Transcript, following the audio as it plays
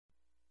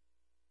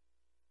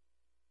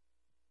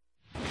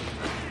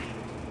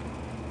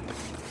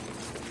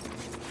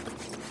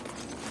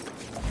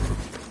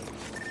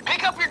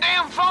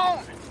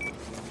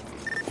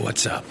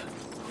What's up?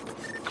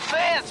 The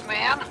feds,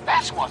 man.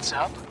 That's what's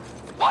up.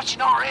 Watching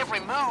our every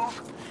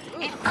move.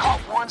 Even caught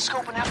one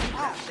scoping out the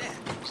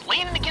roof. Was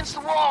leaning against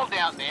the wall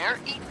down there,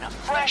 eating a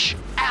fresh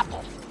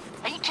apple.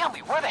 Now you tell me,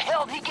 where the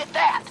hell did he get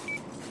that?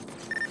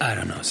 I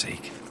don't know,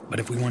 Zeke. But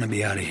if we want to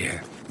be out of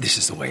here, this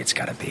is the way it's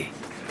gotta be.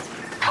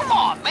 Come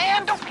on,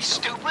 man. Don't be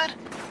stupid.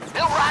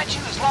 They'll ride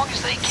you as long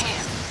as they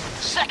can.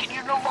 The second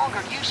you're no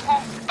longer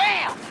useful,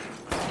 bam!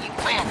 You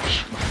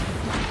vanish.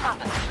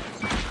 Permanently.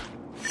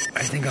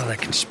 I think all that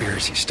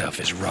conspiracy stuff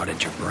has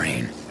rotted your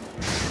brain.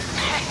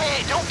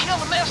 Hey, don't kill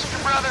the messenger,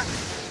 brother.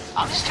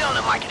 I'm just telling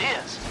it like it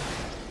is.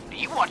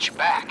 You watch your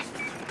back.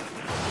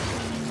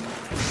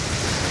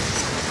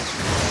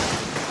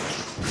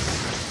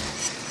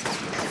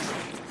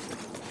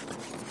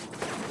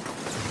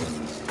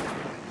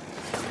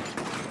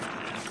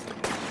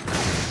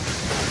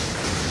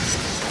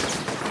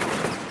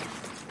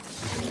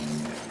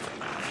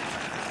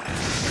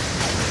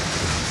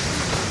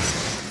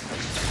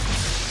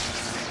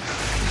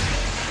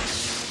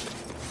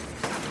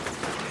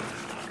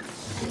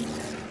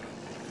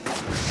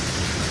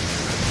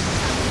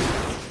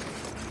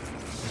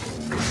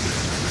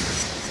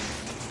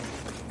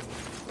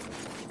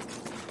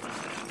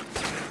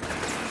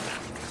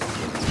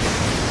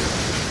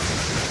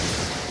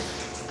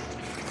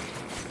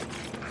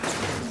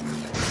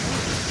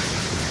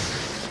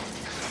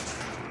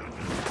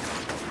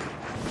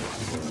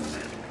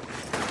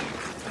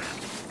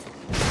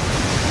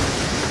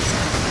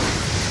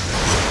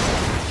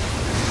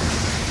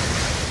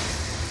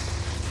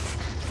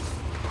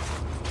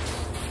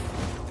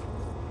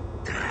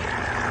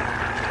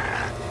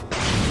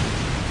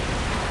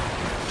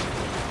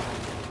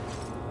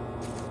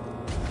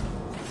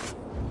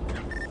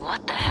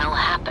 What the hell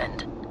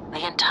happened?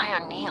 The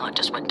entire neon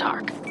just went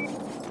dark.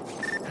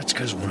 That's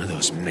because one of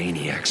those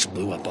maniacs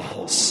blew up a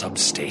whole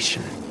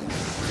substation.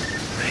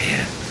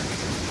 Man,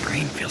 my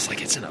brain feels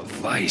like it's in a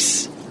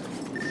vice.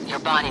 Your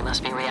body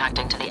must be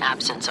reacting to the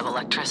absence of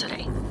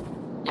electricity.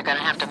 You're gonna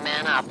have to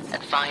man up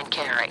and find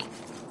Carrie.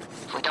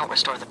 If we don't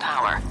restore the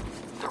power,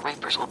 the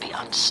Reapers will be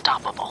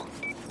unstoppable.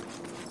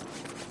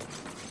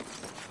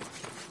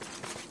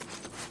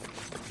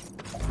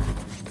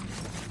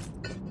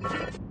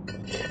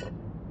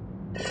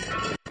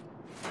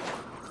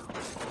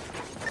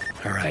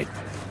 All right,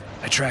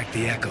 I tracked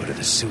the Echo to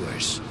the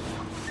sewers.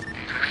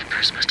 The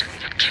Reapers must have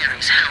needed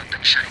Carrie's help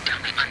in shutting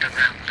down the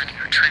underground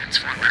linear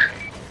transformer.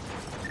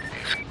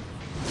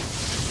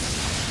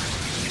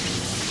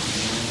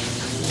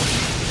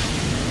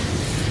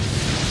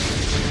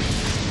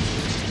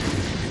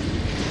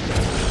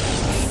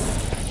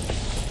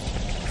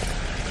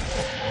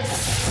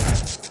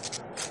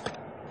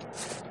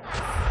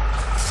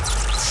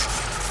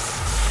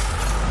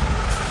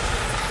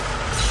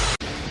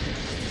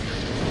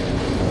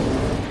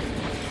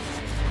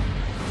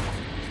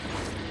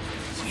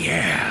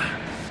 Yeah.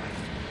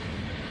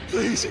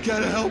 Please, you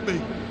gotta help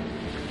me.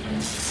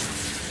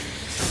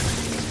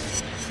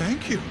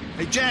 Thank you.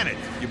 Hey, Janet,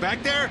 you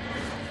back there?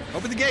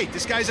 Open the gate.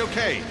 This guy's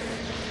okay.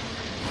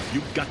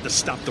 You've got to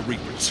stop the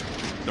Reapers.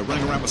 They're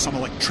running around with some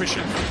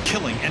electrician,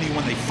 killing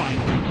anyone they find.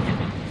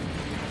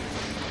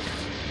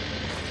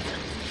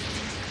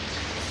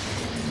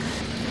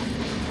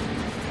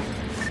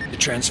 The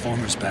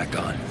transformer's back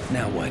on.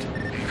 Now what?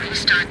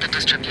 Restart the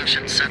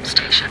distribution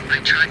substation by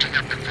charging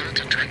up the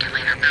voltage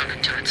regulator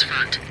mounted to its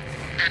front.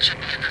 That should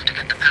be enough to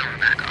get the power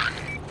back on.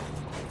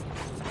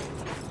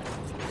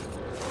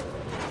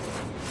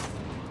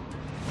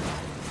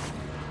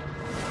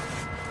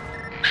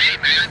 Hey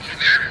man, you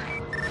there?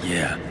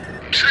 Yeah.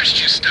 Trish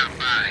just stopped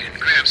by and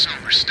grabbed some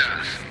of her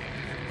stuff.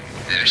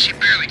 She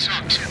barely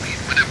talked to me,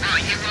 but I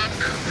brought you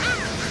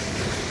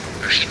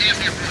up. Or she damn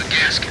near blew a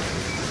gasket.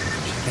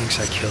 She thinks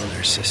I killed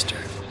her sister.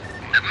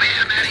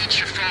 Man, that ain't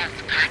your fault.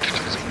 The package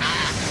was a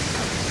bomb.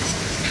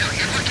 Hell,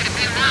 you're lucky to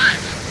be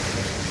alive.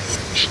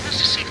 She wants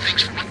to see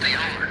things for what they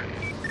are.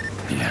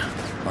 Yeah,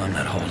 well, I'm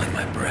not holding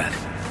my breath.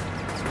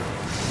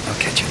 I'll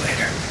catch you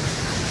later.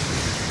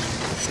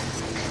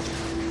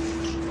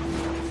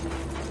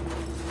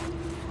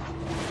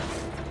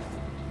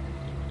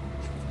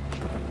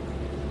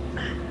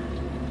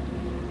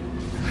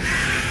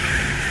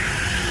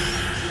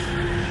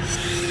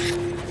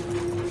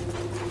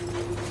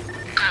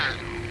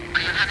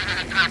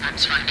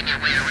 Finding your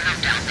way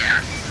around down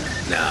there?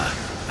 Nah,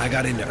 I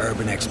got into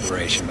urban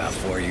exploration about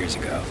 4 years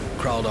ago.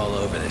 Crawled all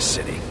over this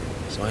city,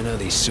 so I know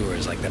these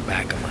sewers like the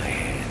back of my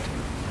hand.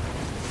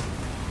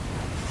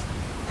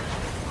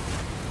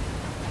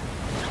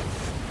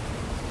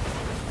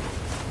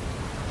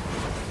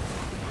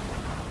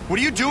 What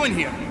are you doing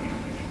here?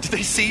 Did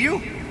they see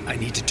you? I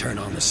need to turn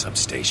on the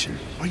substation.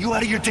 Are you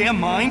out of your damn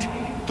mind?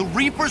 The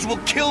Reapers will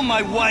kill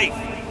my wife.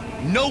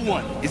 No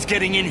one is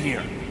getting in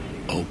here.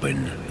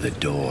 Open the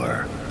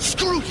door.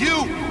 Screw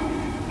you!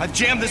 I've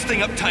jammed this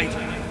thing up tight.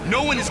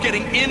 No one is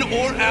getting in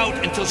or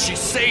out until she's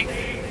safe.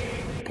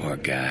 Poor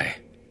guy.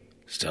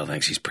 Still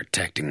thinks he's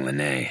protecting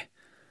Lene.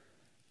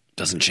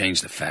 Doesn't change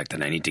the fact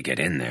that I need to get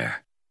in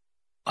there.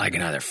 I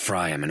can either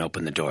fry him and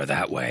open the door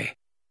that way,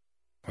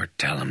 Or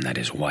tell him that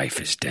his wife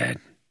is dead.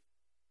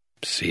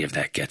 See if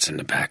that gets him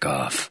to back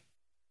off.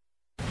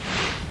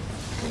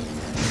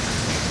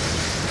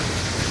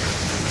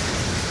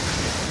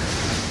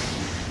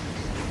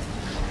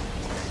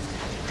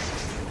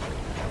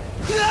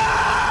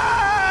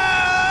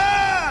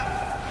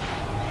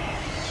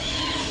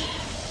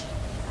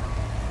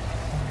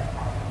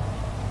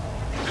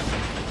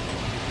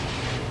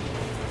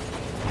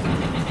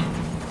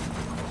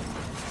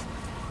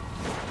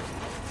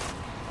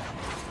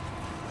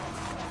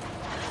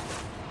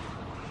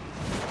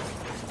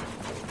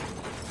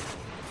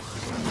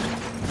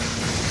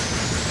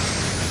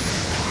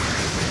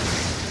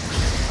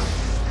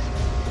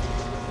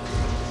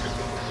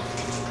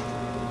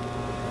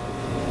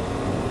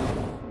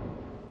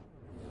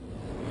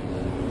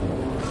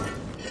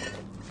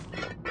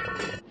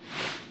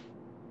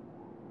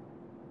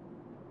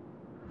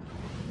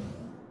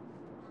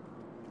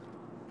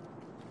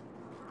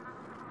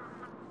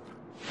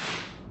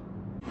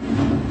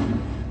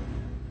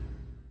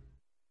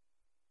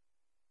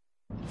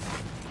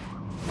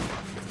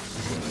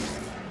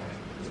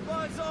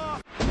 Buzz off!